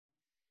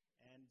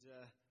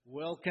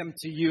Welcome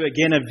to you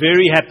again. A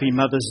very happy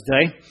Mother's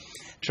Day.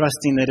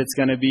 Trusting that it's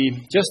going to be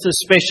just a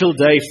special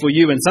day for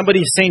you. And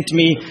somebody sent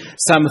me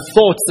some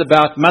thoughts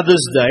about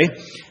Mother's Day.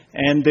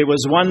 And there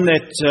was one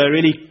that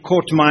really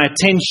caught my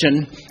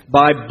attention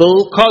by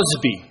Bill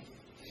Cosby.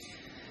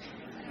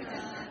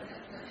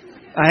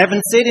 I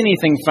haven't said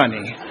anything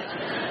funny.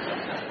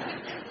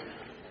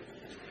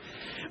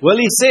 Well,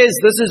 he says,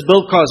 this is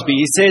Bill Cosby.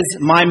 He says,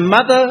 "My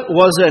mother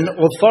was an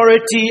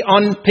authority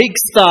on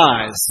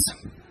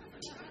pigsties.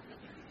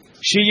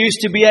 She used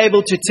to be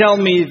able to tell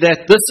me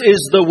that this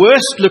is the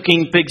worst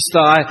looking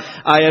pigsty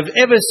I have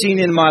ever seen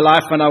in my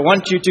life and I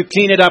want you to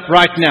clean it up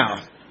right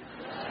now."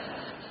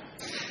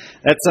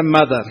 That's a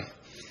mother,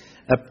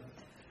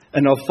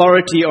 an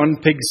authority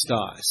on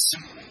pigsties.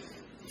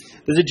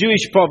 There's a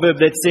Jewish proverb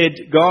that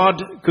said,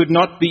 God could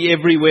not be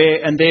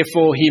everywhere and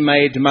therefore he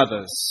made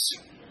mothers.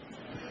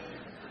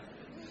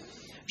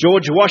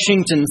 George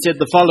Washington said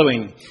the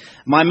following: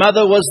 "My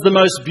mother was the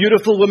most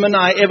beautiful woman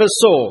I ever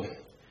saw.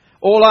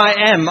 All I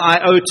am, I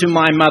owe to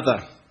my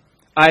mother.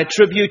 I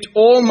attribute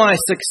all my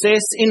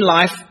success in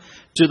life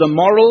to the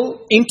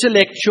moral,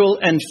 intellectual,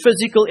 and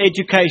physical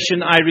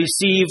education I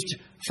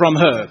received from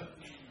her."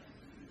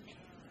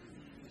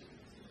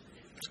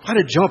 It's quite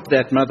a job,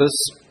 that, mothers.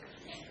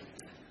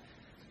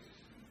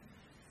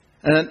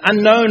 An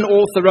unknown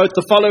author wrote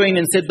the following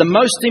and said, "The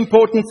most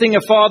important thing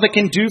a father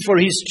can do for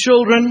his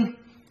children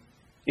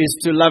is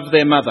to love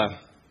their mother."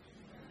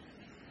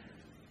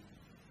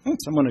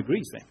 Someone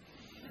agrees there.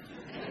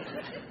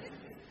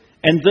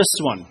 And this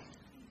one,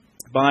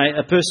 by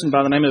a person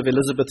by the name of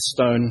Elizabeth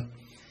Stone.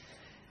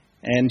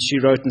 And she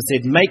wrote and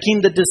said, "Making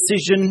the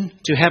decision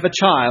to have a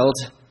child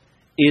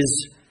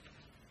is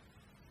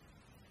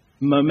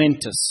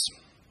momentous.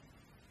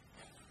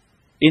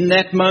 In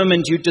that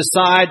moment, you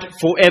decide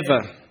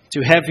forever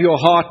to have your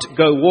heart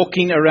go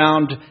walking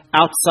around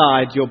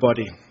outside your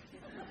body."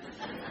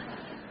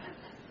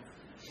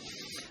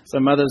 So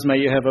mothers, may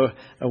you have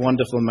a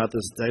wonderful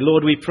Mother's Day.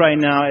 Lord, we pray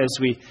now as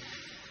we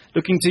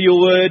look into your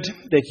word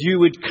that you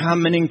would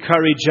come and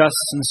encourage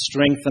us and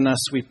strengthen us,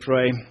 we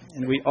pray.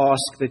 And we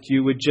ask that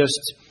you would just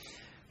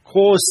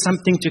cause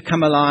something to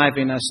come alive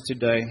in us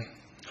today.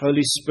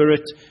 Holy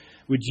Spirit,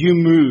 would you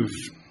move?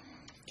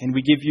 Can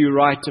we give you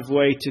right of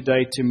way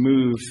today to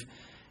move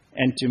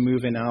and to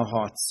move in our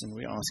hearts? And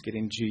we ask it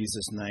in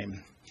Jesus'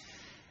 name.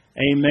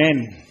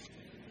 Amen.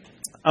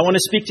 I want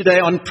to speak today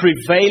on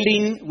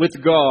prevailing with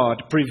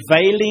God.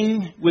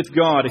 Prevailing with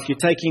God. If you're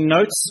taking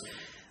notes,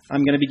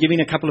 I'm going to be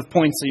giving a couple of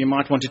points, so you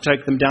might want to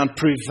take them down.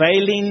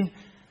 Prevailing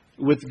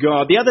with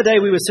God. The other day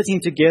we were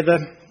sitting together.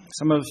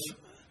 Some of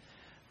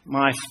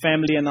my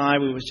family and I,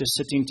 we were just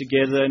sitting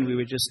together and we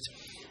were just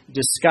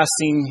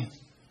discussing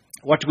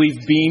what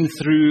we've been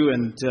through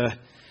and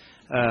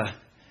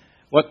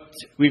what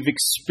we've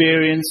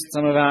experienced,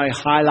 some of our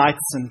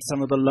highlights and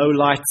some of the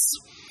lowlights.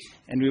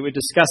 And we were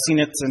discussing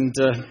it, and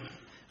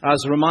I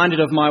was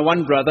reminded of my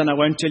one brother, and I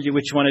won't tell you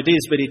which one it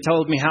is, but he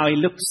told me how he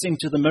looks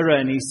into the mirror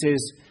and he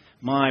says,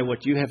 "My,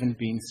 what you haven't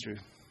been through."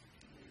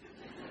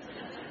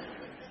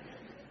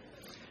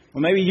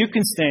 Or maybe you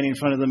can stand in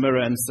front of the mirror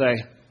and say,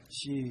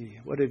 "Gee,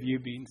 what have you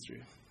been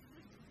through?"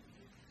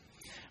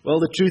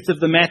 Well, the truth of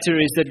the matter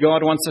is that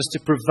God wants us to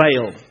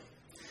prevail.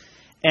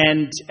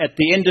 And at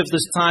the end of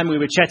this time, we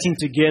were chatting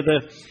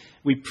together,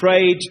 we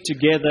prayed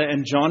together,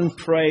 and John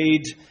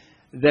prayed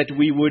that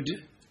we would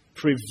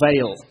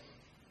prevail,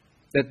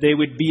 that there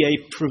would be a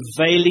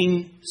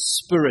prevailing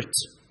spirit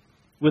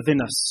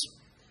within us.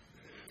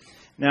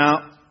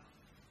 Now,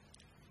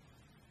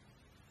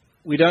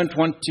 we don't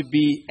want to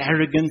be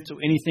arrogant or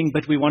anything,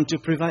 but we want to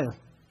prevail.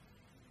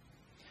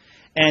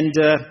 And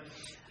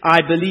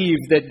I believe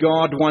that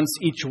God wants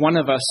each one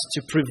of us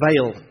to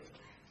prevail.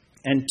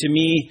 And to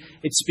me,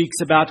 it speaks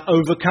about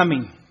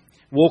overcoming,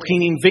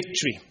 walking in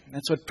victory.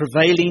 That's what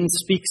prevailing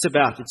speaks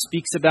about. It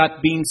speaks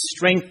about being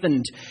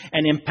strengthened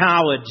and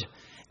empowered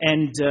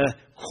and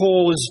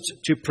caused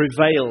to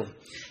prevail.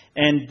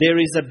 And there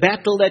is a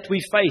battle that we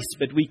face,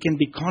 but we can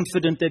be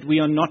confident that we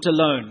are not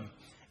alone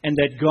and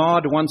that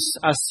God wants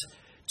us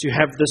to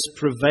have this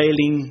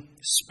prevailing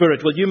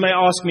spirit. Well, you may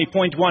ask me,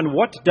 point one,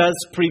 what does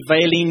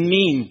prevailing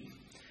mean?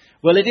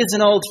 Well, it is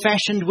an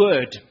old-fashioned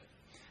word.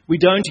 We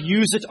don't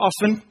use it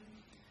often.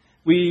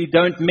 We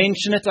don't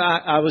mention it.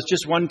 I was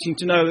just wanting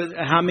to know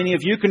how many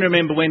of you can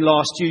remember when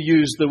last you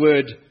used the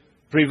word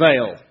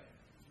prevail.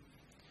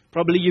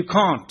 Probably you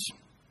can't,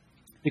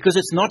 because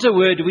it's not a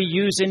word we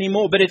use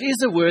anymore, but it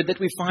is a word that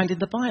we find in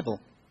the Bible.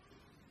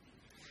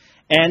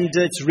 And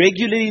it's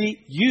regularly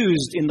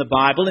used in the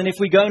Bible. And if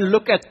we go and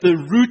look at the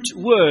root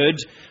word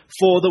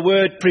for the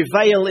word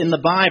prevail in the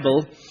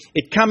Bible,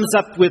 it comes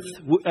up with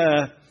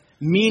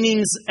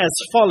meanings as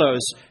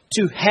follows: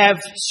 to have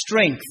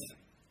strength.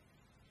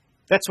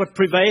 That's what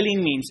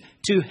prevailing means,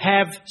 to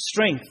have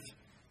strength.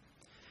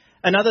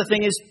 Another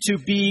thing is to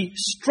be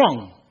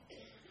strong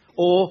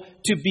or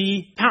to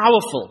be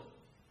powerful.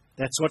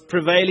 That's what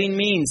prevailing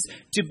means.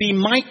 To be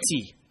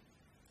mighty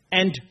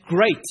and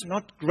great.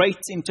 Not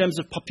great in terms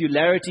of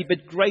popularity,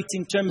 but great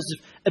in terms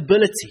of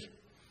ability.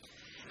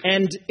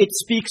 And it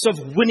speaks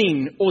of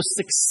winning or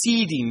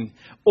succeeding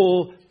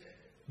or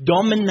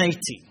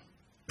dominating,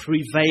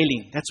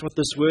 prevailing. That's what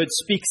this word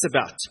speaks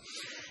about.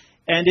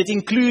 And it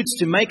includes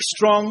to make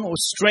strong or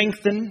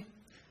strengthen,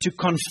 to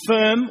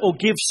confirm or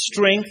give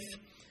strength.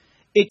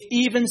 It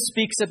even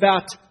speaks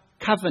about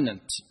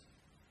covenant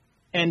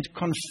and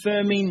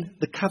confirming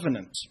the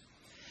covenant.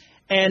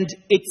 And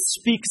it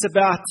speaks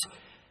about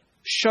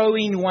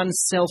showing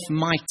oneself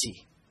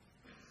mighty.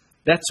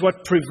 That's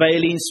what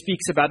prevailing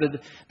speaks about.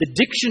 The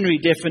dictionary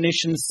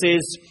definition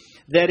says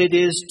that it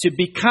is to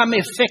become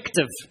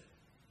effective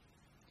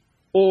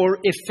or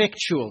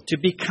effectual, to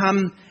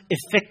become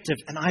effective.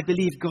 And I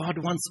believe God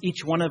wants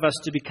each one of us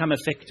to become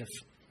effective.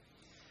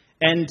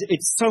 And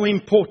it's so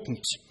important.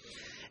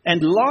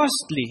 And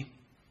lastly,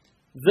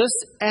 this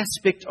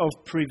aspect of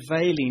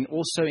prevailing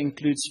also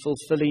includes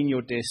fulfilling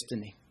your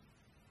destiny.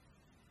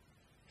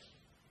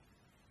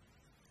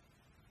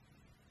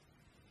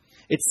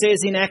 It says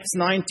in Acts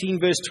 19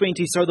 verse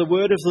 20, so the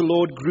word of the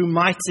Lord grew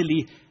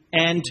mightily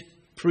and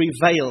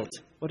prevailed.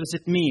 What does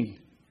it mean?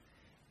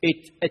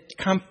 It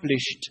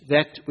accomplished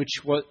that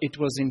which it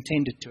was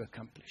intended to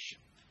accomplish.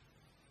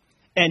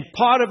 And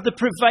part of the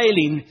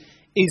prevailing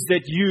is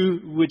that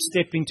you would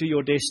step into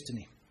your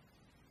destiny.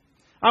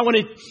 I want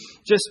to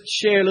just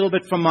share a little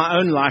bit from my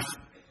own life.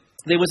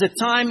 There was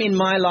a time in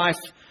my life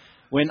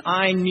when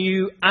I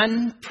knew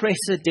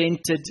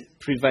unprecedented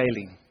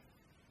prevailing.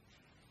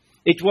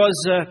 It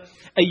was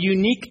a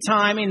unique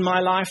time in my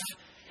life,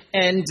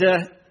 and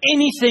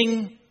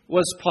anything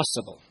was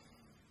possible.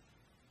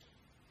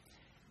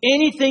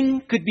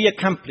 Anything could be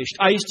accomplished.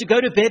 I used to go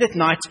to bed at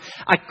night.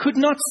 I could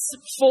not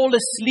fall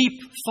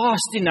asleep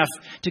fast enough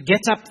to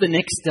get up the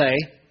next day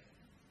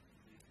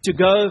to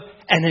go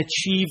and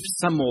achieve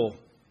some more.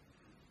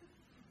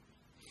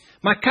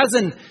 My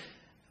cousin,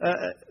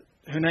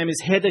 her name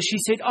is Heather, she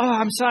said,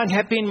 I'm so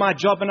unhappy in my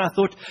job. And I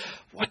thought,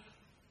 what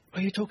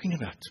are you talking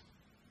about?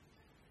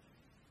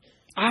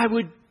 I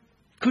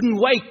couldn't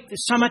wait.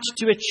 There's so much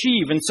to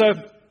achieve. And so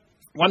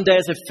one day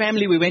as a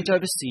family, we went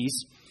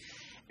overseas.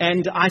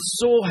 And I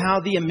saw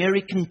how the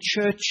American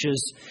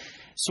churches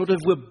sort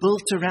of were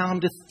built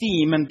around a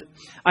theme. And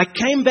I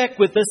came back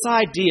with this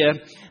idea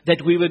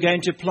that we were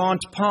going to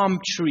plant palm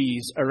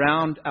trees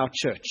around our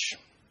church.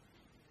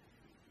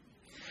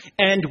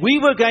 And we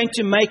were going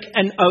to make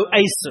an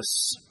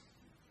oasis.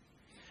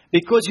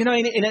 Because,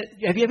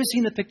 have you ever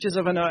seen the pictures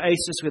of an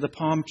oasis with the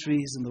palm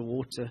trees and the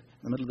water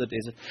in the middle of the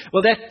desert?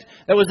 Well,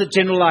 that was the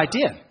general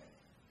idea.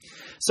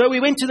 So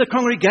we went to the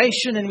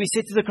congregation and we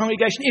said to the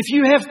congregation, if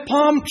you have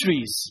palm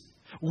trees,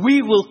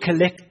 we will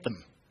collect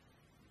them.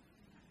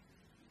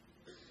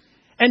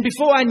 And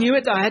before I knew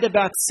it, I had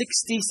about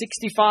 60,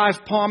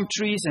 65 palm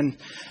trees, and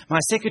my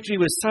secretary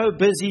was so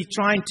busy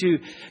trying to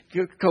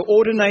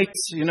coordinate,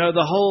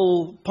 the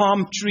whole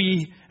palm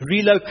tree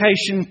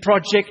relocation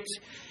project.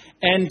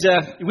 And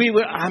we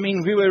were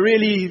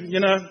really,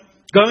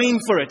 going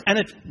for it.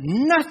 And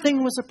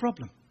nothing was a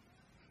problem.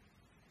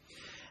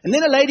 And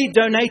then a lady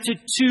donated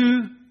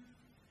 2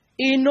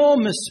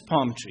 enormous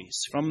palm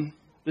trees from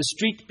the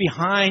street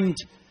behind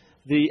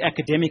the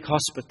academic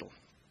hospital.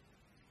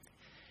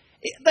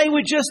 They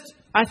were just,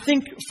 I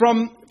think,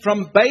 from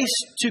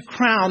base to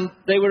crown,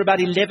 they were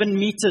about 11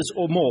 meters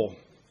or more.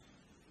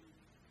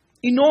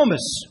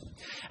 Enormous.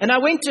 And I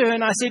went to her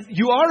and I said,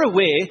 you are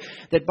aware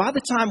that by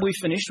the time we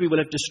finish, we will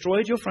have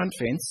destroyed your front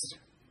fence,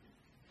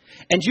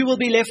 and you will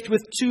be left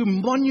with 2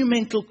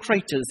 monumental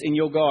craters in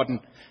your garden.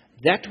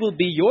 That will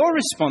be your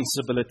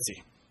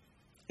responsibility.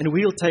 And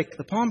we'll take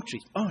the palm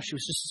trees. Oh, she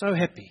was just so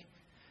happy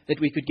that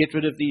we could get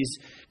rid of these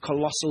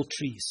colossal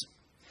trees.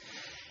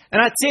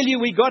 And I tell you,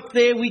 we got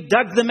there, we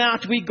dug them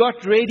out, we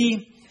got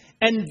ready,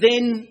 and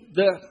then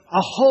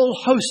a whole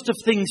host of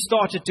things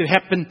started to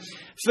happen.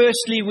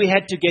 Firstly, we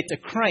had to get a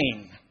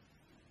crane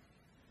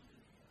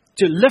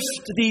to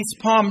lift these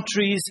palm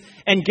trees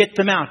and get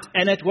them out.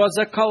 And it was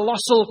a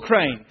colossal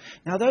crane.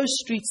 Now, those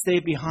streets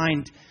there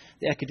behind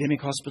the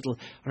academic hospital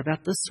are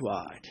about this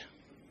wide.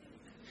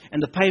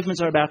 And the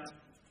pavements are about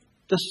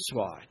this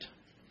wide.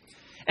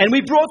 And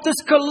we brought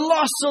this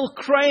colossal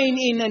crane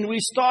in and we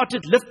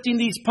started lifting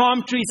these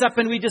palm trees up,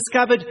 and we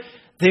discovered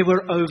there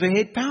were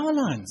overhead power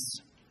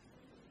lines.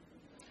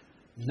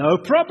 No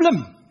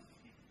problem.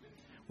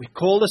 We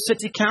call the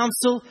city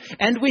council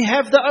and we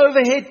have the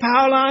overhead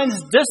power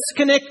lines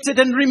disconnected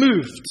and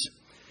removed.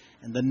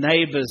 And the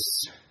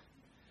neighbors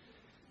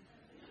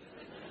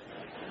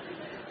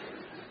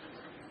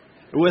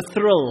were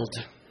thrilled.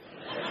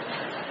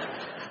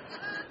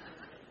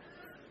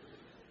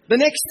 The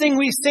next thing,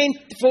 we sent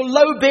for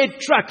low-bed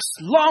trucks,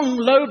 long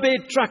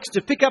low-bed trucks,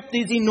 to pick up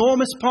these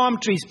enormous palm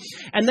trees.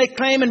 And they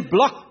came and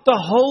blocked the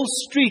whole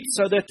street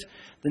so that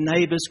the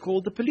neighbors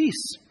called the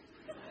police.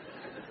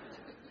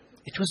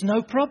 It was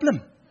no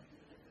problem.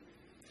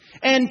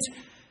 And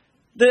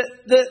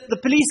the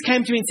police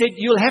came to me and said,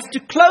 you'll have to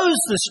close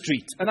the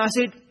street. And I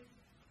said,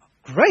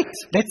 great,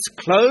 let's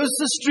close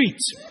the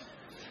street.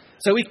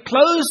 So we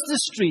closed the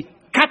street,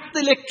 cut the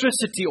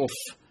electricity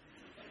off.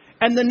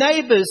 And the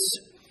neighbors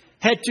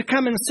had to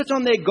come and sit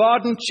on their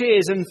garden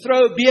chairs and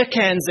throw beer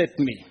cans at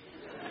me.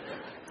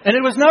 And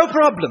it was no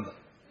problem.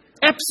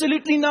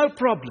 Absolutely no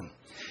problem.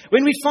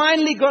 When we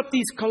finally got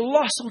these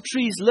colossal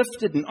trees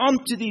lifted and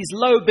onto these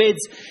low beds,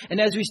 and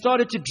as we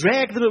started to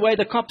drag them away,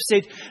 the cop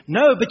said,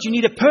 "No, but you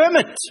need a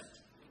permit."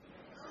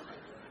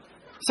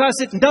 So I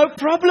said, "No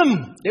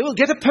problem. They will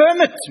get a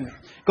permit."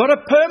 Got a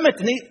permit.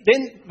 And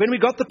then when we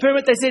got the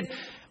permit, they said,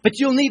 "But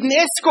you'll need an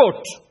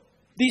escort.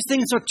 These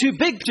things are too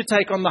big to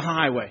take on the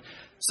highway."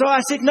 So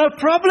I said, "No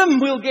problem.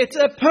 We'll get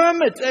a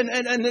permit and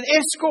an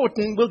escort,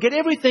 and we'll get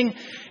everything." And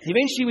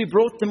eventually we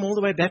brought them all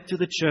the way back to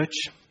the church,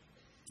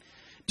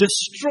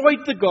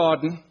 destroyed the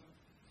garden,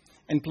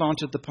 and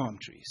planted the palm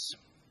trees.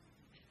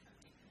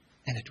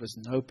 And it was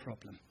no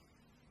problem.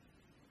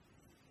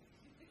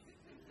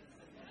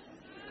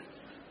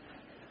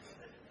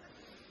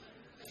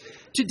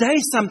 Today,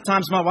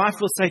 sometimes my wife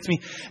will say to me,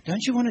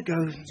 "Don't you want to go?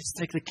 Let's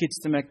take the kids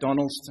to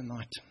McDonald's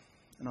tonight."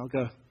 And I'll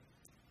go,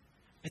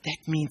 "But that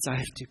means I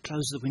have to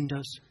close the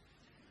windows,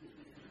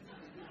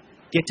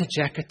 get a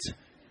jacket,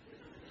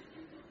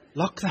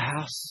 lock the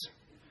house,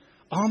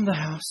 arm the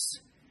house,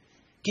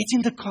 get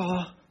in the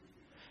car,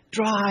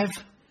 drive,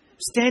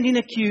 stand in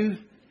a queue,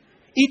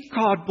 eat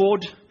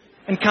cardboard,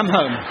 and come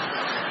home."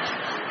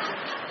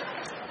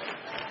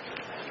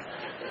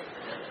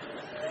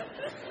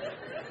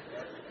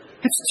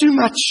 It's too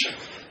much.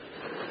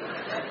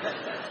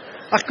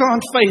 I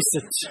can't face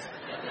it.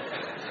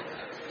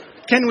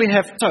 Can we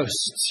have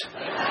toast?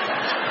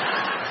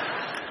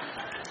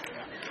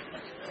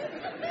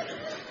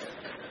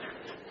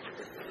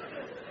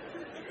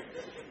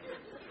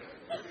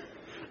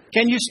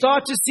 Can you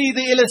start to see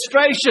the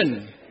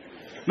illustration?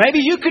 Maybe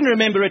you can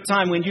remember a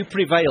time when you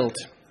prevailed.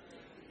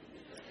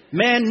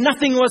 Man,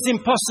 nothing was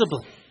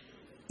impossible.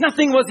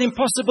 Nothing was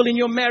impossible in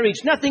your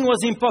marriage. Nothing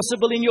was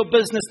impossible in your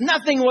business.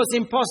 Nothing was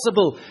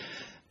impossible.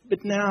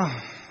 But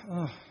now,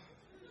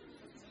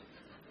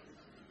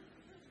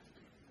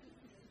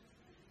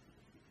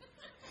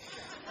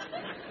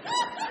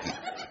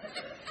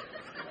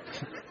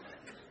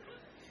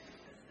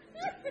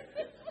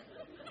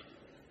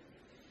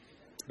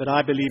 But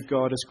I believe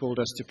God has called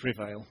us to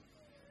prevail.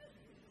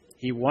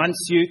 He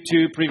wants you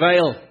to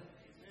prevail.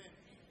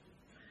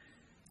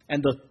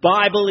 And the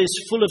Bible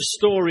is full of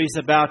stories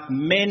about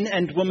men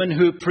and women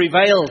who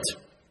prevailed,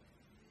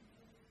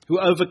 who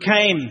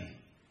overcame.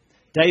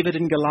 David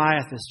and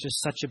Goliath is just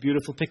such a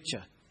beautiful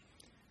picture.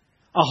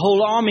 A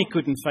whole army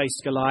couldn't face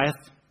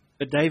Goliath,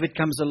 but David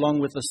comes along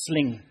with a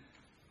sling,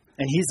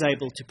 and he's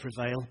able to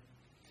prevail.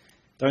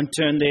 Don't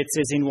turn there. It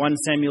says in 1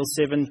 Samuel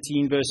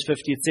 17, verse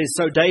 50, it says,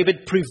 "So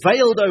David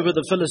prevailed over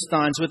the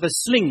Philistines with a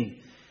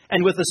sling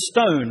and with a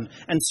stone,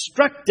 and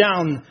struck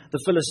down the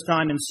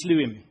Philistine and slew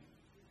him."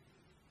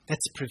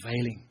 That's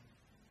prevailing.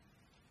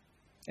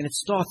 And it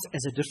starts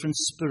as a different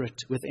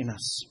spirit within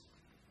us.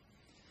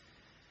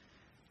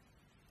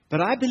 But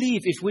I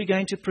believe if we're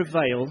going to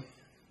prevail,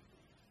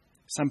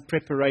 some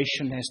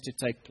preparation has to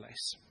take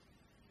place.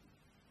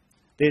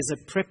 There's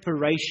a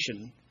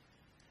preparation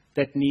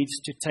that needs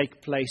to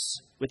take place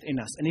within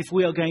us. And if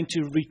we are going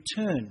to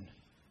return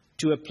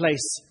to a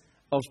place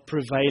of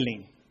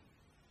prevailing,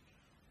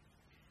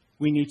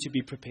 we need to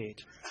be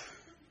prepared.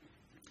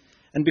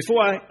 And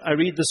before I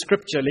read the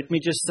scripture, let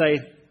me just say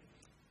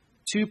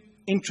two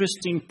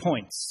interesting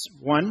points.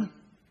 One,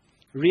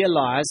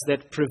 realize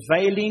that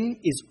prevailing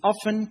is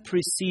often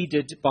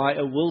preceded by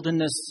a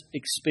wilderness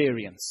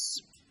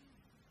experience.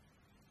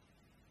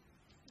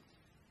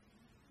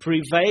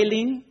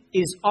 Prevailing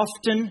is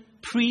often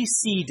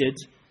preceded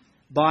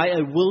by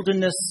a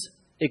wilderness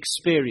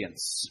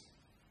experience.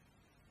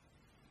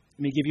 Let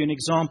me give you an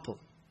example.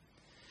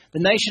 The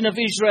nation of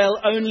Israel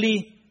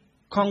only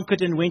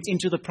conquered and went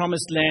into the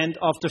promised land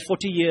after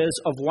 40 years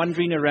of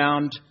wandering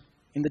around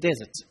in the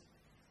desert.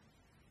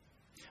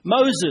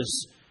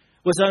 Moses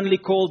was only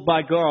called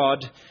by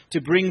God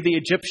to bring the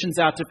Egyptians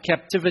out of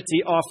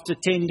captivity after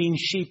tending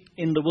sheep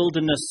in the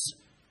wilderness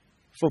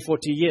for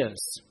 40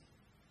 years.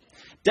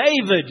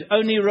 David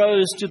only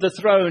rose to the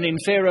throne in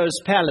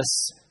Pharaoh's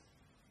palace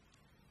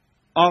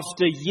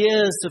after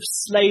years of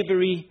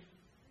slavery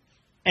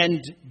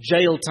and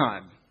jail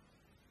time.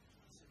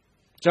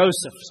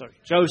 Joseph.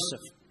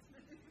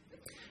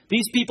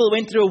 These people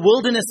went through a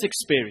wilderness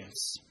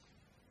experience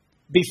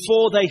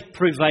before they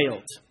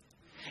prevailed.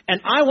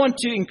 And I want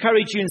to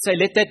encourage you and say,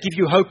 let that give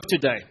you hope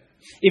today.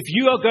 If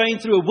you are going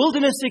through a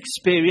wilderness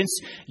experience,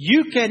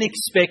 you can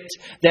expect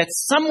that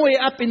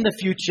somewhere up in the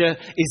future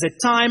is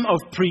a time of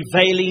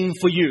prevailing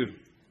for you.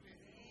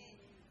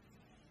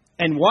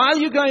 And while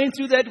you're going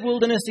through that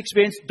wilderness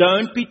experience,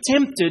 don't be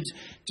tempted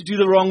to do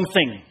the wrong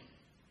thing.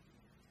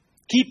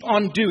 Keep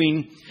on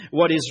doing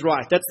what is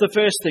right. That's the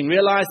first thing.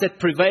 Realize that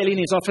prevailing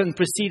is often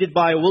preceded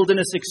by a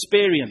wilderness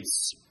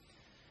experience.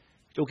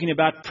 Talking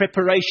about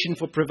preparation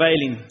for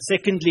prevailing.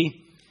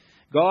 Secondly,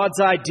 God's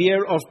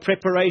idea of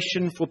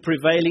preparation for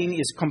prevailing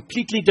is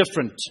completely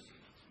different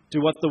to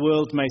what the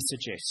world may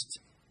suggest.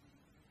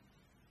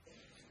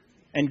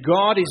 And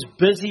God is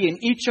busy in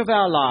each of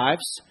our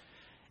lives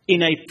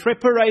in a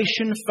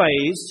preparation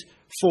phase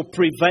for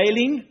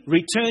prevailing,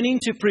 returning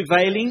to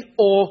prevailing,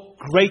 or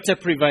greater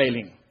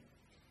prevailing.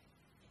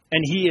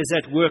 And He is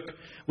at work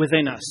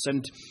within us.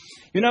 And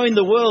in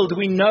the world,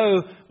 we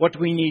know what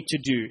we need to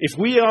do. If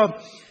we are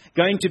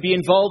going to be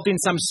involved in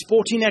some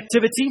sporting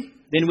activity,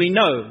 then we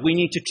know we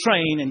need to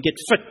train and get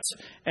fit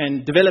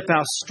and develop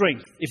our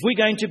strength. If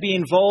we're going to be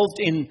involved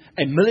in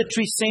a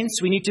military sense,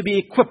 we need to be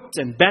equipped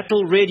and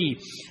battle ready.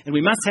 And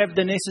we must have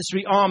the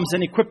necessary arms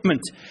and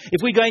equipment.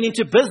 If we're going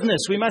into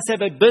business, we must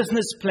have a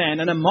business plan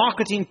and a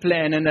marketing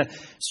plan and a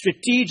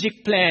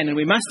strategic plan. And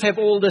we must have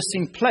all this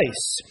in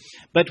place.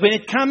 But when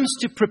it comes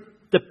to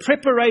the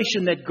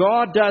preparation that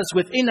God does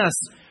within us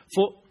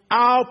for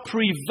our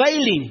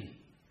prevailing,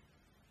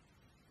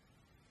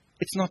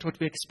 it's not what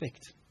we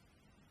expect.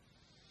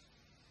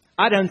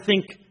 I don't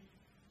think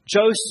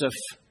Joseph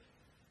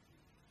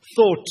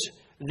thought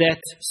that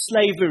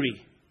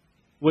slavery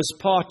was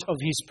part of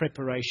his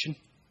preparation.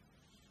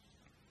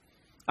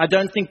 I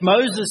don't think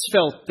Moses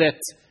felt that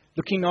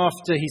looking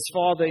after his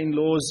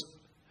father-in-law's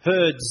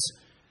herds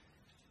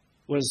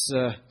was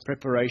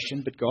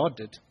preparation, but God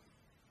did.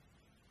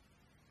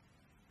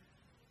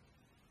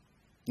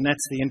 And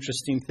that's the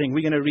interesting thing.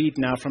 We're going to read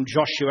now from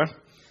Joshua.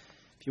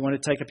 If you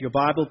want to take up your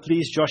Bible,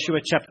 please, Joshua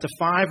chapter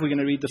 5. We're going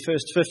to read the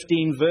first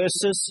 15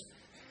 verses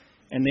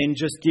and then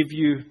just give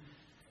you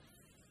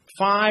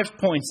 5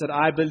 points that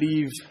I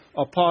believe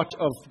are part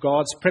of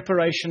God's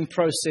preparation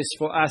process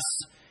for us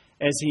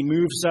as He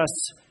moves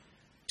us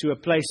to a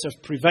place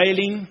of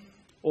prevailing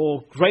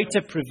or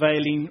greater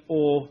prevailing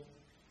or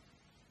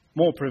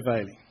more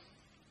prevailing.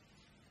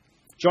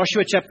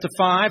 Joshua chapter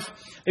 5.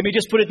 Let me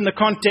just put it in the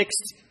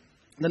context.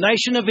 The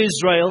nation of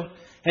Israel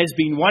has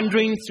been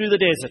wandering through the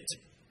desert.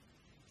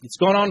 It's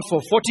gone on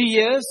for 40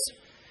 years.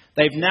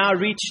 They've now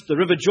reached the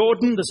River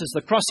Jordan. This is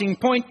the crossing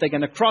point. They're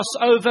going to cross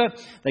over.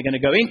 They're going to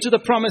go into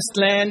the promised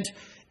land.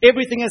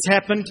 Everything has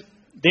happened.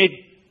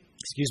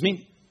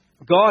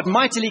 God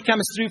mightily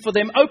comes through for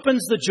them,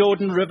 opens the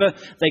Jordan River.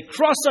 They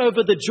cross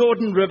over the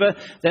Jordan River.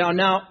 They are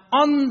now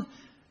on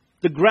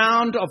the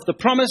ground of the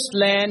promised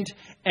land.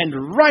 And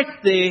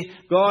right there,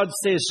 God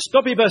says,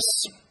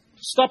 "Stoppie-bus,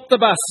 stop the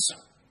bus.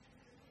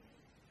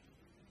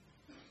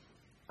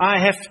 I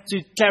have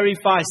to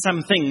clarify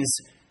some things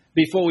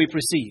before we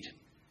proceed."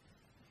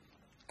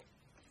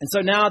 And so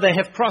now they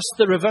have crossed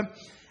the river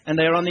and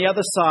they are on the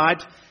other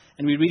side.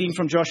 And we're reading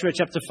from Joshua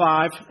chapter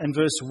 5 and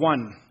verse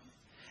 1.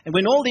 "And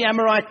when all the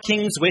Amorite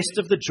kings west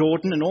of the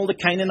Jordan and all the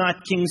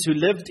Canaanite kings who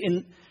lived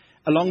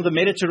along the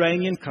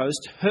Mediterranean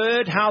coast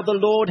heard how the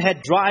Lord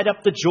had dried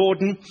up the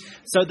Jordan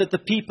so that the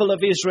people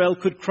of Israel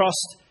could cross,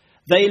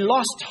 they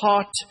lost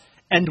heart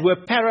and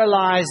were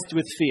paralyzed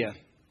with fear."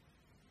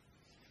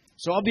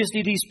 So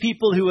obviously these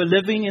people who were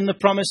living in the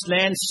promised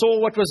land saw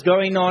what was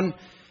going on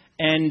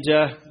and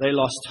they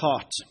lost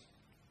heart.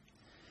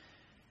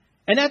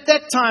 And at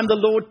that time the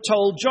Lord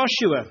told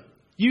Joshua,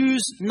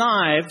 "Use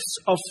knives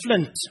of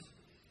flint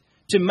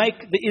to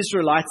make the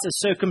Israelites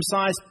a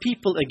circumcised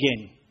people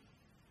again."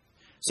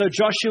 So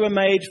Joshua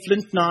made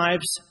flint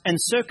knives and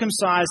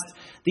circumcised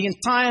the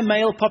entire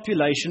male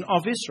population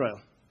of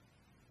Israel.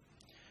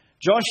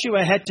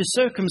 Joshua had to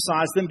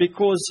circumcise them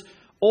because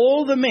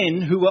all the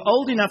men who were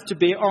old enough to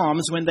bear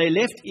arms when they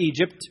left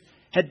Egypt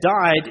had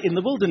died in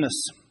the wilderness.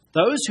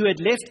 Those who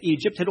had left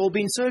Egypt had all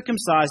been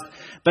circumcised,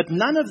 but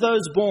none of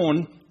those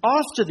born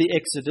after the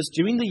Exodus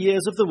during the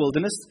years of the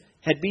wilderness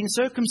had been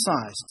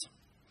circumcised.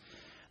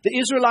 The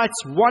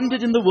Israelites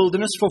wandered in the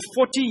wilderness for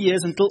 40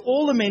 years until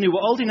all the men who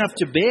were old enough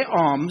to bear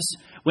arms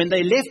when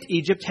they left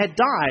Egypt had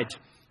died,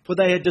 for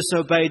they had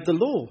disobeyed the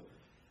Lord.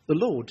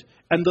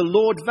 And the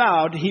Lord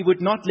vowed He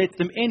would not let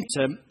them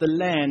enter the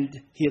land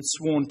He had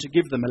sworn to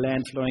give them, a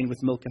land flowing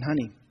with milk and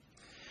honey.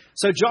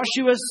 So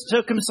Joshua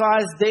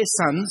circumcised their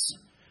sons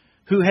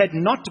who had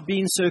not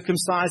been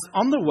circumcised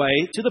on the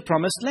way to the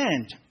promised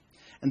land,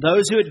 and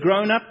those who had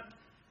grown up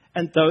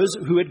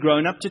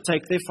to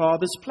take their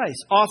father's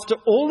place. After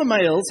all the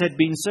males had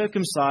been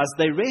circumcised,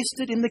 they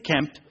rested in the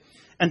camp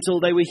until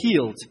they were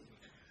healed.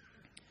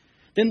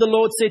 Then the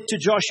Lord said to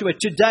Joshua,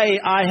 "Today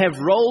I have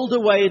rolled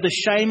away the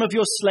shame of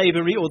your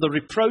slavery," or the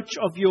reproach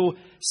of your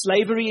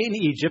slavery in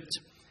Egypt.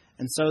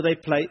 And so they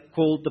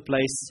called the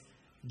place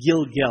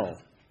Gilgal.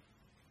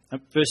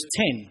 Verse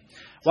 10.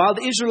 "While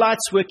the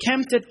Israelites were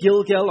camped at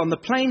Gilgal on the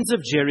plains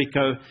of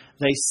Jericho,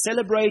 they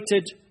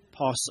celebrated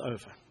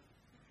Passover."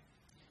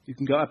 You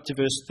can go up to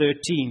verse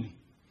 13.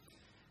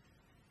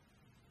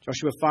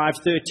 Joshua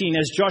 5:13.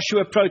 "As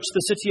Joshua approached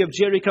the city of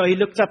Jericho, he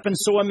looked up and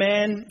saw a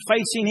man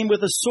facing him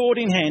with a sword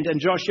in hand. And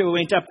Joshua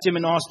went up to him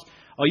and asked,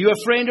 'Are you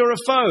a friend or a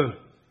foe?'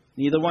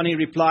 'Neither one,' he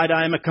replied.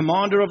 'I am a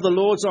commander of the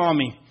Lord's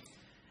army.'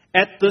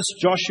 At this,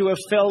 Joshua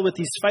fell with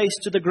his face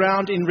to the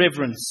ground in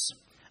reverence.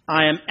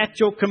 'I am at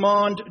your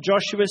command,'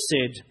 Joshua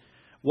said.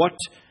 'What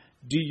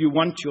do you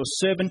want your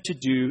servant to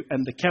do?'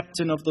 And the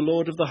captain of the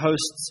Lord of the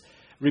hosts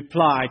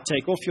replied,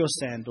 'Take off your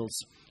sandals,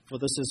 for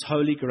this is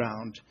holy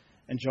ground.'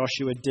 And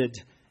Joshua did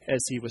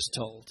as he was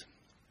told."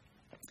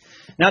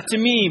 Now to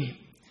me,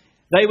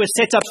 they were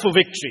set up for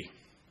victory.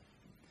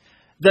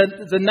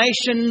 The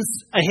nations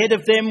ahead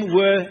of them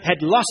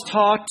had lost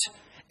heart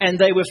and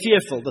they were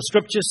fearful. The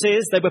scripture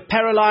says they were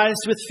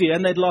paralyzed with fear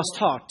and they'd lost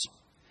heart.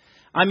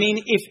 I mean,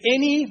 if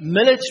any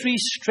military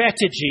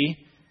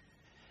strategy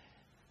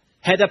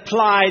had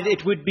applied,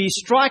 it would be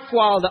strike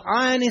while the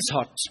iron is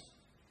hot.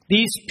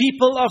 These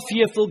people are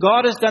fearful.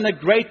 God has done a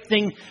great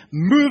thing,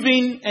 move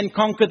in and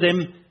conquer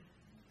them,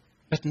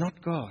 but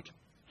not God.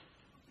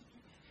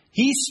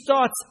 He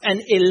starts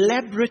an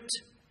elaborate,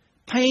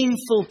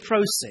 painful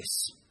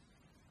process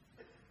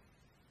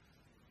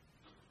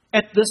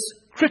at this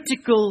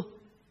critical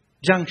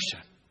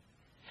juncture.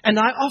 And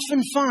I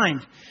often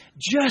find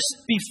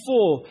just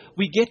before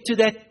we get to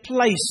that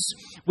place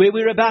where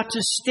we're about to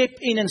step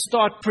in and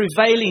start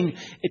prevailing,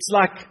 it's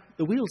like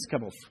the wheels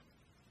come off.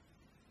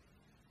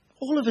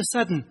 All of a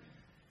sudden,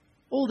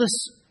 all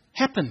this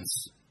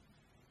happens.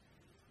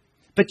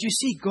 But you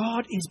see,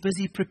 God is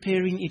busy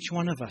preparing each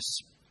one of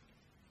us.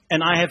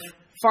 And I have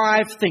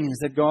 5 things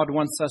that God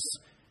wants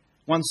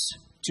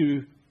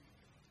to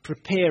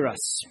prepare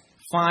us.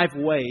 5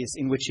 ways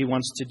in which He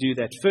wants to do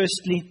that.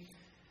 Firstly,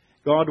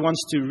 God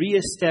wants to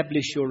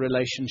reestablish your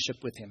relationship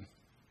with Him.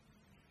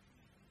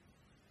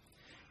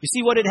 You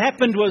see, what had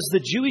happened was the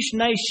Jewish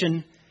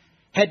nation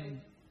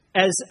had,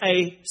 as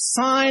a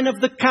sign of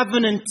the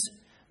covenant,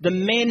 the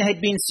men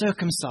had been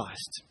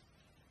circumcised.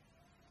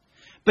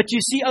 But you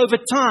see, over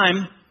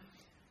time,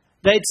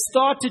 they'd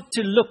started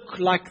to look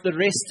like the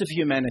rest of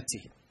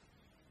humanity.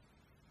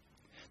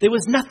 There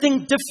was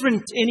nothing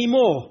different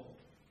anymore.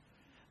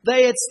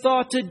 They had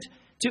started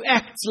to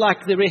act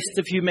like the rest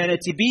of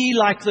humanity, be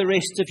like the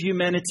rest of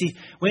humanity,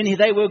 when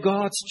they were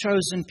God's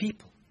chosen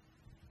people.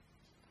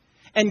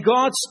 And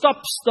God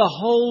stops the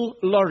whole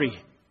lorry.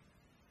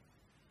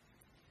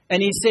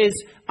 And He says,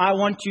 I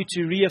want you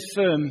to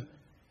reaffirm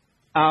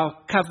our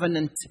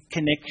covenant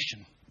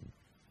connection.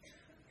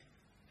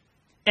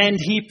 And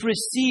He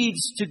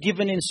proceeds to give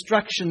an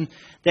instruction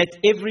that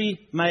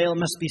every male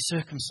must be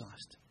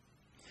circumcised.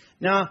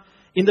 Now,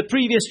 in the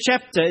previous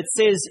chapter, it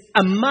says,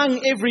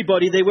 among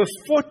everybody, there were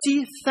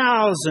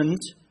 40,000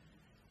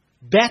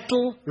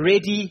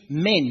 battle-ready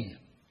men.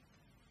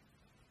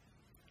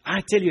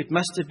 I tell you, it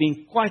must have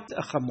been quite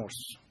a chamors.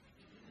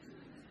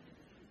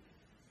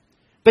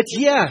 But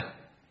here,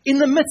 in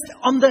the midst,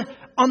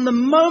 on the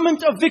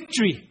moment of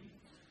victory,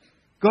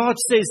 God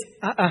says,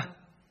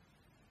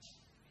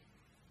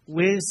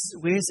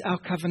 Where's our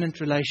covenant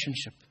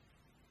relationship?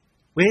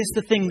 Where's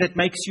the thing that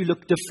makes you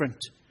look different?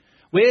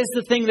 Where's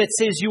the thing that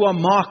says you are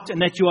marked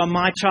and that you are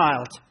my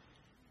child?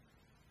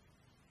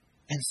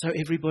 And so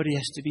everybody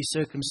has to be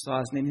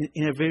circumcised. And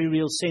in a very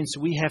real sense,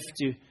 we have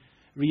to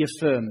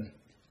reaffirm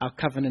our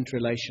covenant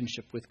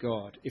relationship with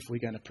God if we're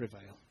going to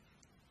prevail.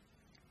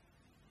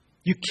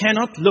 You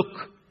cannot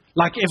look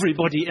like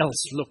everybody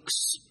else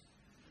looks.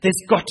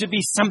 There's got to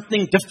be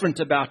something different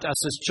about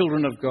us as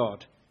children of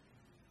God.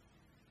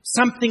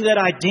 Something that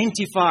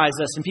identifies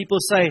us. And people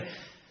say,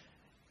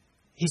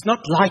 he's not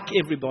like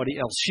everybody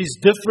else. She's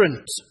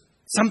different.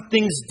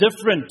 Something's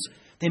different.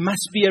 There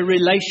must be a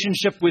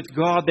relationship with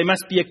God. There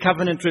must be a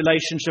covenant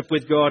relationship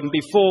with God. And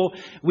before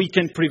we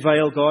can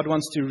prevail, God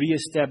wants to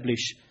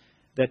reestablish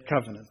that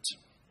covenant.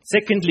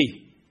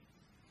 Secondly,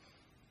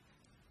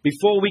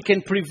 before we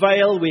can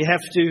prevail, we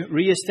have to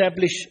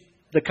reestablish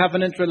the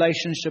covenant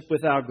relationship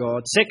with our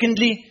God.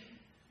 Secondly,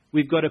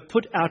 we've got to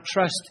put our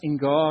trust in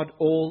God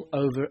all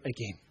over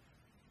again.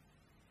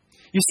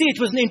 You see, it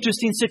was an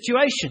interesting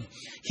situation.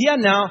 Here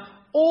now,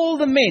 all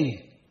the men,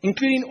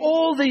 including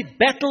all the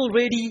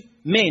battle-ready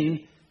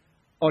men,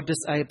 are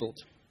disabled.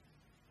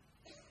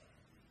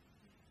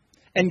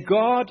 And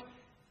God,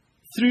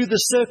 through the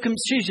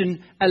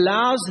circumcision,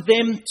 allows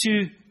them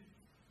to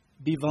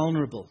be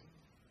vulnerable.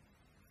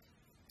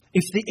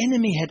 If the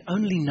enemy had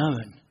only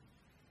known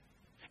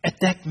at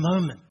that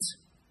moment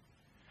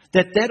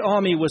that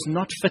army was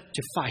not fit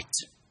to fight,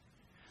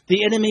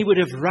 the enemy would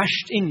have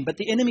rushed in, but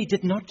the enemy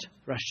did not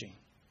rush in.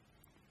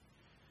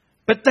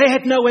 But they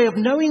had no way of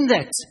knowing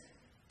that.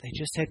 They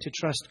just had to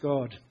trust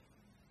God.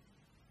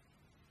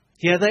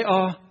 Here they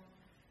are.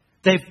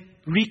 They've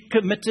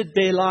recommitted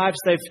their lives.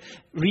 They've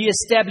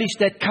reestablished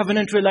that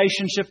covenant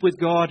relationship with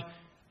God.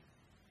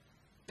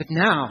 But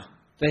now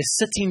they're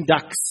sitting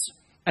ducks,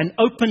 an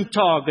open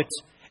target,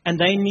 and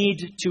they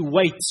need to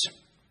wait.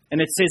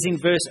 And it says in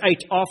verse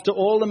 8, after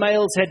all the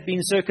males had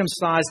been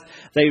circumcised,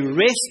 they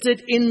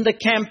rested in the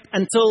camp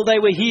until they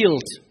were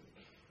healed.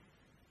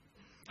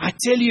 I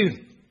tell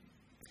you,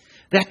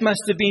 that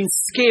must have been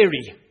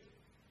scary.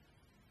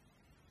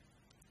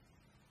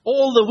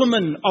 All the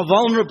women are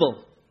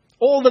vulnerable.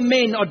 All the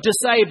men are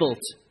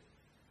disabled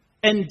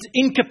and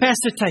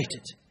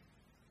incapacitated.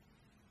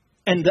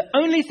 And the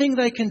only thing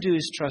they can do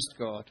is trust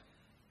God.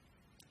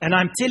 And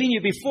I'm telling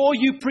you, before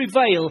you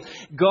prevail,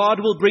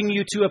 God will bring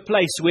you to a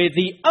place where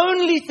the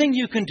only thing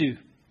you can do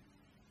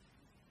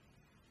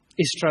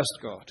is trust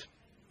God.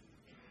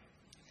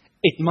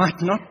 It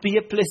might not be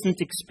a pleasant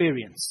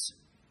experience,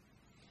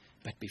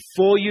 but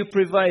before you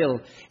prevail,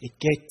 it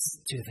gets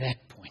to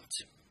that point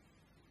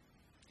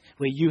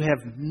where you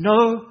have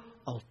no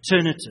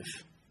alternative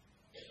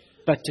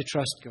but to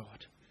trust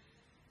God.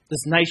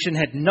 This nation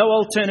had no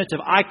alternative.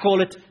 I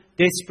call it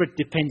desperate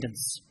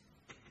dependence.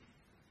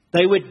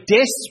 They were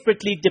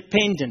desperately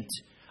dependent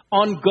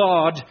on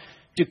God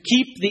to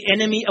keep the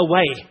enemy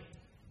away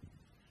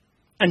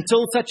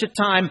until such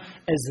a time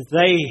as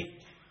they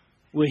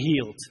were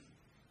healed.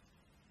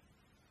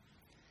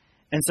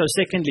 And so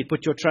secondly,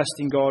 put your trust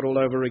in God all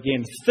over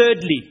again.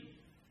 Thirdly,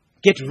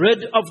 get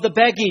rid of the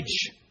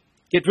baggage.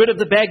 Get rid of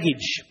the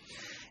baggage.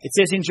 It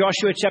says in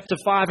Joshua chapter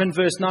 5 and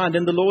verse 9,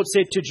 then the Lord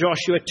said to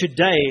Joshua,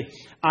 today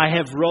I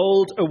have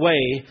rolled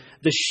away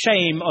the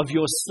shame of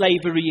your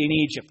slavery in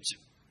Egypt.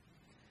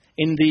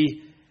 In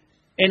the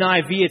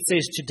NIV it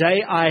says,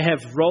 today I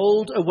have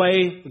rolled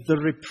away the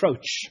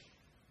reproach.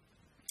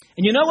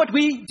 And you know what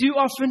we do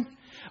often?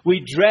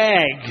 We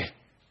drag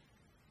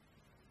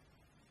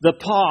the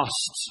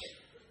past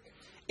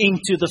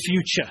into the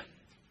future.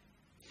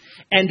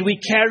 And we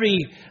carry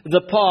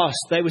the past.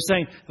 They were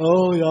saying,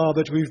 oh yeah,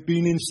 but we've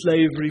been in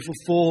slavery for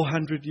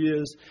 400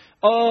 years.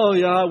 Oh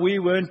yeah, we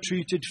weren't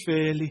treated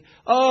fairly.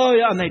 Oh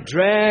yeah, and they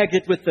dragged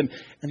it with them.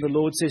 And the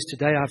Lord says,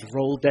 today I've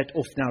rolled that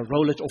off. Now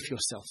roll it off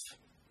yourself.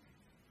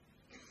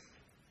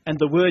 And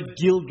the word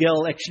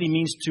Gilgal actually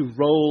means to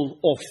roll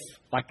off,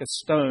 like a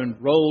stone.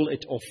 Roll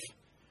it off.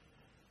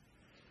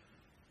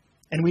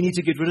 And we need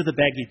to get rid of the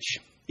baggage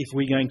if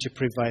we're going to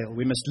prevail.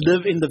 We must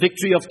live in the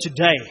victory of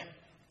today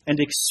and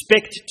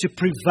expect to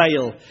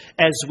prevail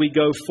as we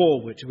go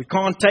forward. We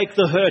can't take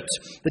the hurt,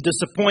 the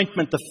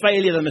disappointment, the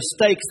failure, the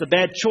mistakes, the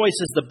bad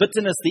choices, the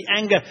bitterness, the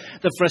anger,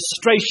 the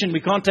frustration. We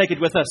can't take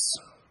it with us.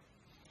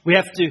 We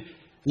have to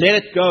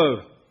let it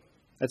go.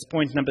 That's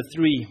point number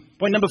 3.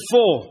 Point number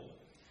 4.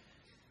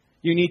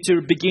 You need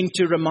to begin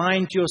to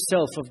remind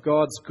yourself of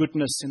God's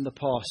goodness in the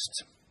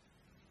past.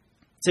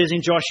 It says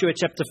in Joshua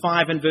chapter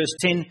 5 and verse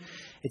 10,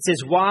 it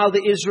says, while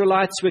the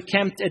Israelites were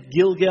camped at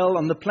Gilgal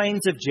on the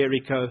plains of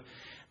Jericho,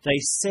 they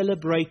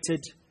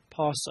celebrated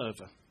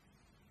Passover.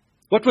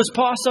 What was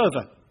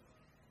Passover?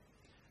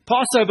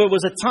 Passover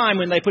was a time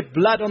when they put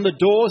blood on the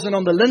doors and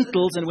on the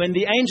lintels, and when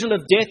the angel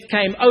of death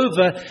came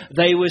over,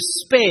 they were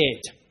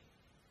spared.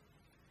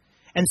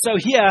 And so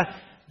here,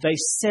 they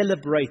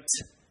celebrate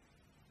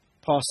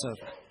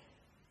Passover.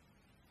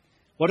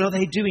 What are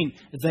they doing?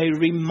 They're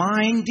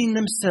reminding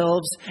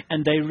themselves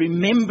and they're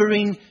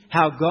remembering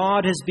how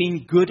God has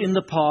been good in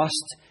the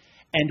past.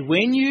 And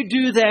when you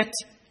do that,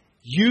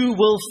 you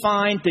will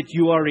find that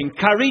you are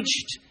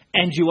encouraged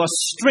and you are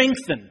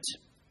strengthened.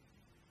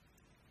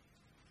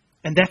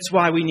 And that's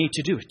why we need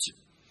to do it.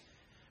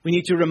 We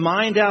need to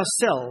remind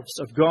ourselves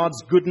of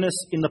God's goodness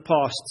in the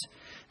past.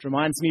 It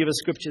reminds me of a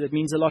scripture that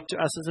means a lot to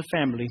us as a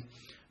family.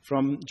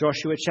 From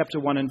Joshua chapter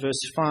 1 and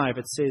verse 5,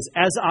 it says,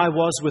 as I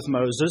was with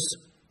Moses,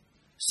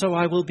 so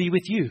I will be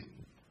with you.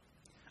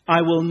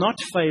 I will not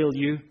fail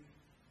you,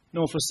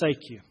 nor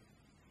forsake you.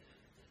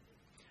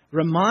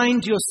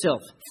 Remind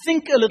yourself.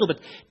 Think a little bit.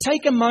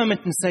 Take a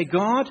moment and say,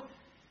 God,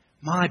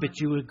 but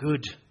you were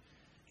good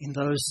in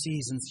those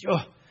seasons.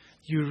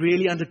 You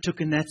really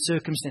undertook in that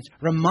circumstance.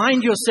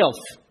 Remind yourself,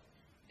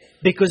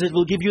 because it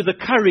will give you the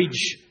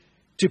courage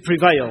to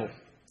prevail.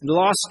 And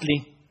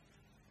lastly,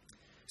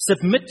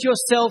 submit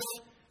yourself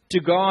to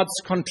God's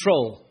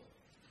control.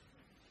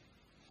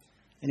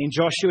 And in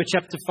Joshua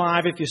chapter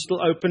 5, if you're still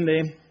open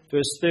there,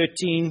 verse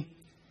 13,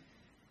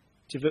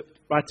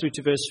 right through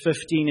to verse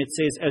 15, it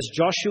says, as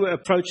Joshua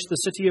approached the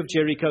city of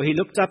Jericho, he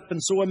looked up and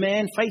saw a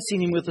man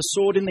facing him with a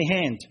sword in the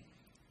hand.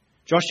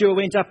 Joshua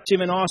went up to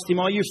him and asked him,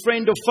 are you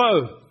friend or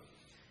foe?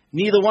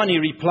 Neither one, he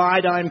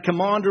replied, I am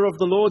commander of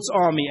the Lord's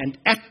army. And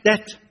at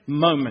that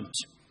moment,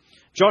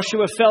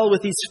 Joshua fell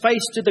with his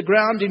face to the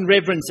ground in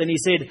reverence, and he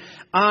said,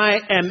 I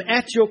am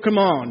at your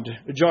command.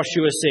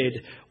 Joshua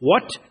said,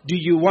 what do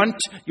you want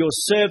your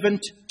servant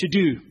to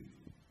do?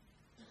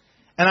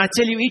 And I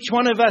tell you, each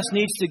one of us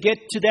needs to get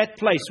to that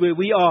place where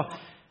we are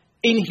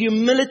in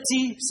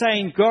humility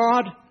saying,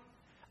 God,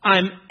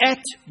 I'm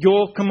at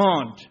your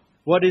command.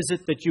 What is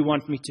it that you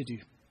want me to do?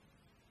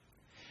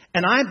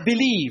 And I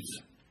believe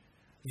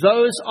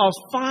those are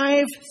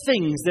 5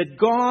 things that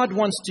God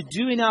wants to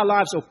do in our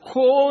lives or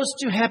cause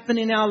to happen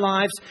in our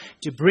lives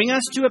to bring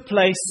us to a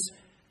place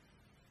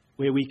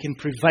where we can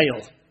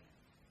prevail.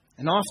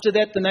 And after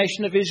that, the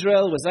nation of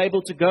Israel was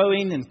able to go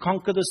in and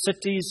conquer the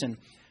cities and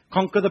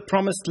conquer the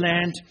promised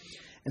land.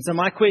 And so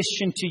my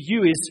question to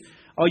you is,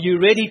 are you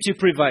ready to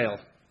prevail?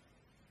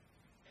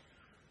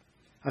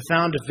 I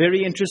found a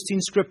very interesting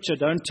scripture.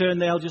 Don't turn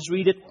there, I'll just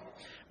read it.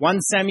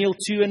 1 Samuel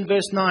 2 and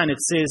verse 9, it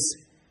says,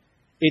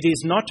 it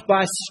is not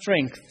by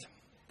strength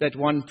that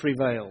one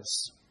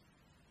prevails.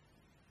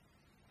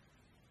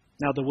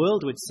 Now the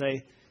world would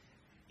say,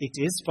 it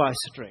is by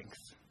strength.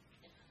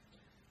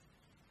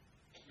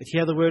 But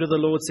here the word of the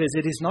Lord says,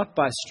 it is not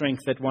by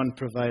strength that one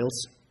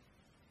prevails.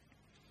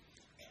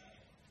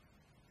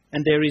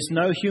 And there is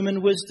no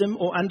human wisdom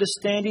or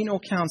understanding or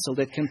counsel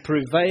that can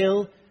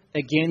prevail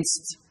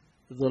against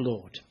the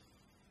Lord.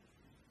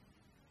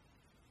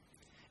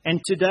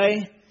 And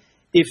today,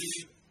 if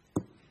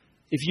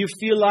you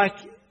feel like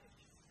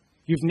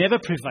you've never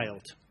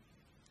prevailed,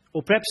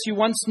 or perhaps you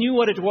once knew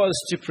what it was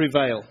to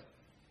prevail,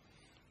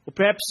 Or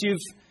perhaps you've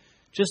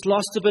just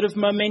lost a bit of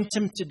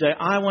momentum today.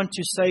 I want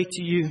to say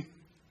to you,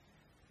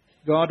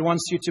 God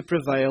wants you to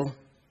prevail.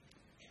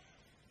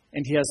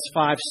 And He has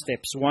 5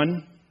 steps.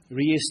 1,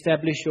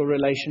 re-establish your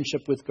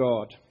relationship with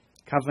God.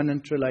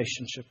 Covenant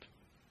relationship.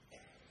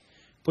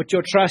 Put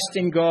your trust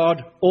in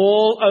God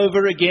all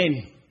over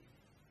again.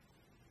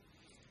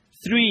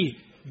 3,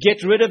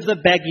 get rid of the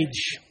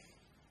baggage.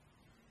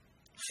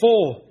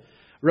 4,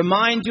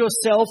 remind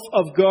yourself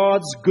of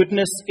God's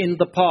goodness in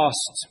the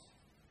past.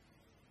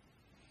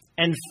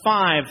 And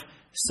 5,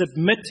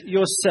 submit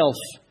yourself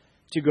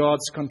to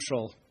God's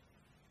control.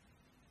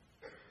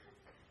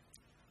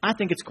 I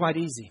think it's quite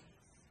easy.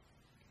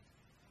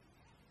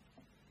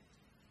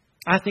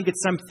 I think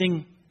it's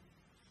something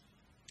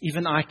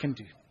even I can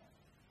do.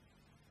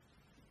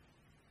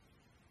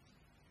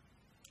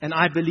 And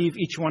I believe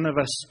each one of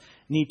us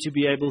need to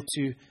be able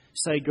to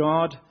say,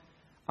 God,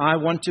 I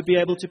want to be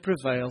able to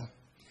prevail.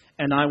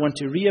 And I want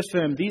to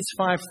reaffirm these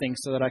 5 things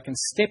so that I can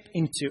step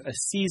into a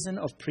season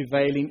of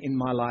prevailing in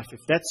my life.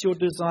 If that's your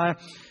desire,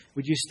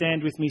 would you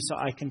stand with me so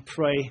I can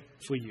pray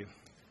for you?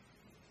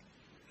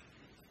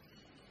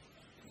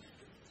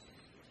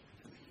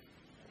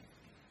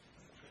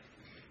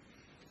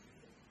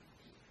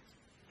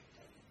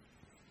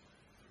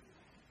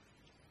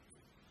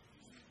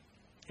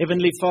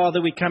 Heavenly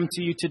Father, we come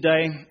to you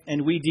today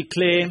and we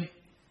declare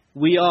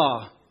we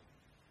are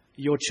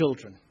your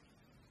children.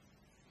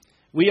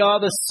 We are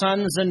the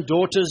sons and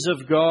daughters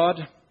of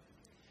God,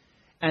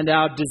 and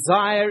our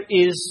desire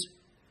is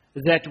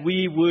that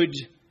we would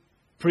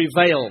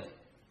prevail,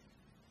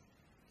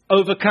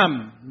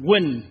 overcome,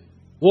 win,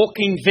 walk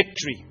in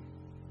victory.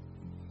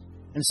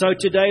 And so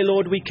today,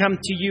 Lord, we come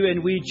to you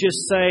and we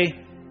just say,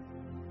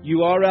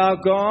 you are our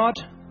God,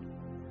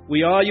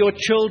 we are your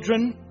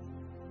children,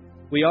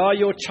 we are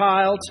your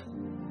child,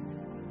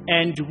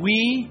 and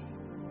we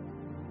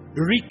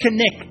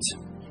reconnect.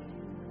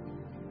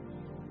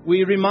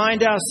 We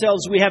remind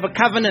ourselves we have a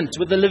covenant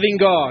with the living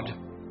God.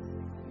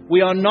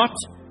 We are not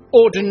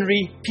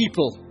ordinary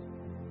people.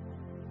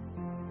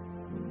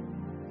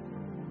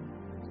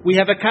 We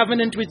have a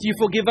covenant with you.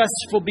 Forgive us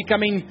for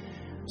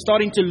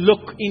starting to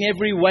look in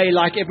every way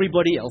like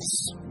everybody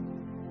else.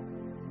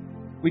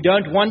 We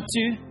don't want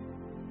to.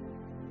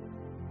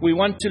 We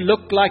want to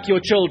look like your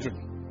children.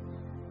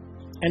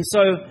 And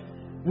so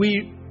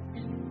we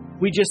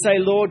just say,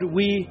 Lord,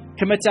 we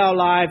commit our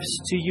lives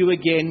to you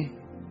again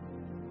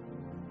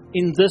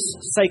in this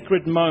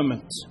sacred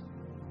moment.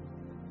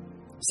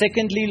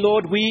 Secondly,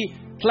 Lord, we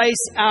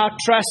place our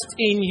trust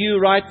in you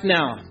right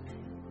now.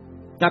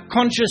 Now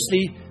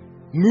consciously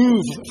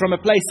move from a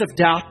place of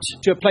doubt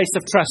to a place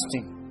of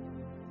trusting.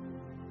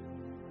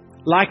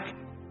 Like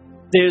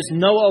there's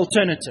no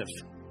alternative.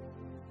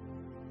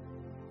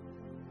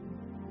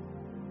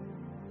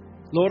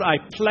 Lord, I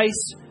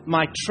place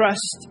my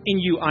trust in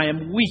you. I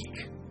am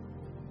weak.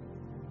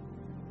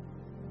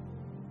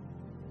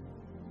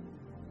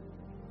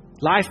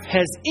 Life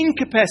has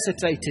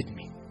incapacitated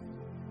me.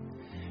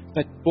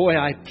 But boy,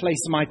 I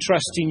place my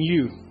trust in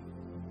you.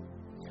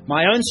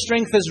 My own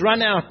strength has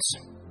run out.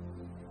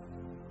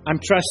 I'm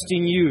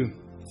trusting you.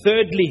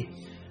 Thirdly,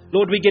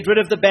 Lord, we get rid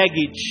of the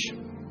baggage.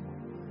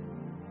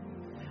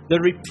 The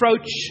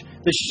reproach,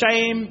 the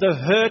shame, the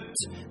hurt,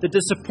 the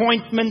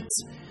disappointment,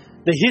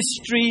 the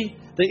history,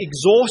 the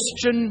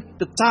exhaustion,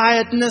 the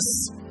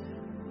tiredness.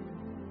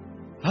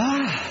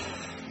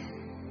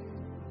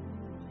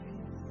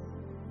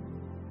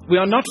 We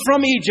are not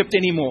from Egypt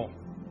anymore.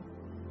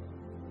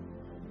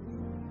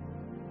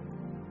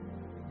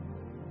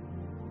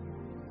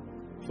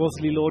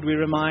 Fourthly, Lord, we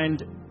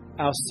remind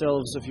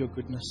ourselves of your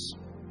goodness.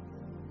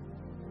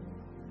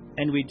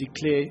 And we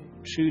declare,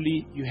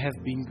 truly, you have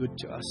been good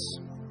to us.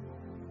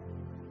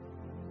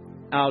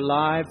 Our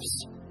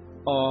lives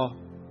are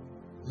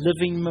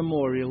living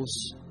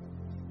memorials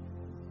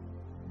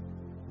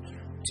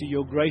to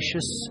your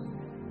gracious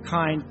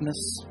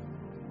kindness,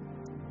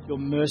 your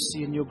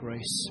mercy and your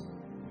grace.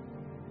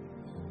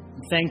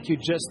 And thank you,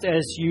 just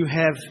as you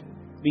have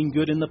been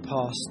good in the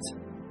past,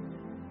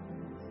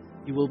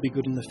 you will be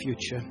good in the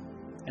future.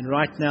 And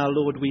right now,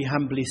 Lord, we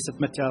humbly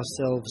submit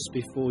ourselves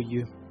before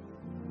you.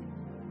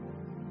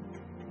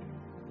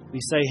 We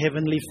say,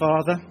 Heavenly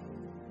Father,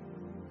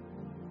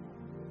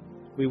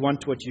 we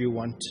want what you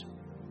want.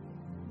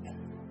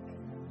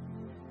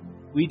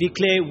 We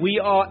declare we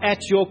are at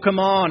your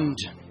command.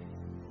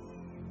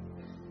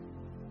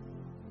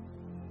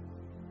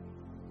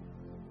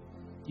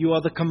 You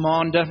are the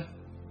commander,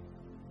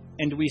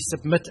 and we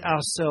submit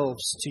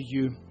ourselves to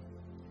you.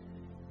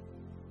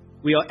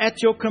 We are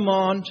at your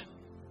command,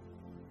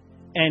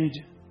 and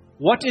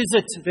what is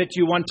it that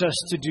you want us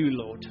to do,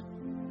 Lord?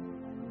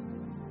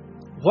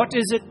 What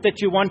is it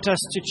that you want us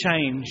to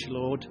change,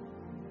 Lord?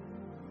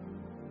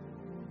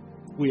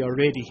 We are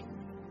ready.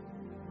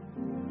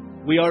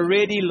 We are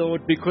ready,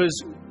 Lord,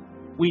 because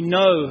we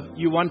know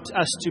you want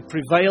us to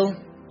prevail.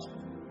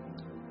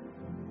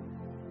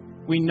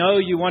 We know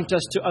you want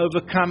us to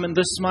overcome, and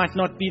this might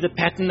not be the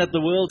pattern that the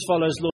world follows, Lord.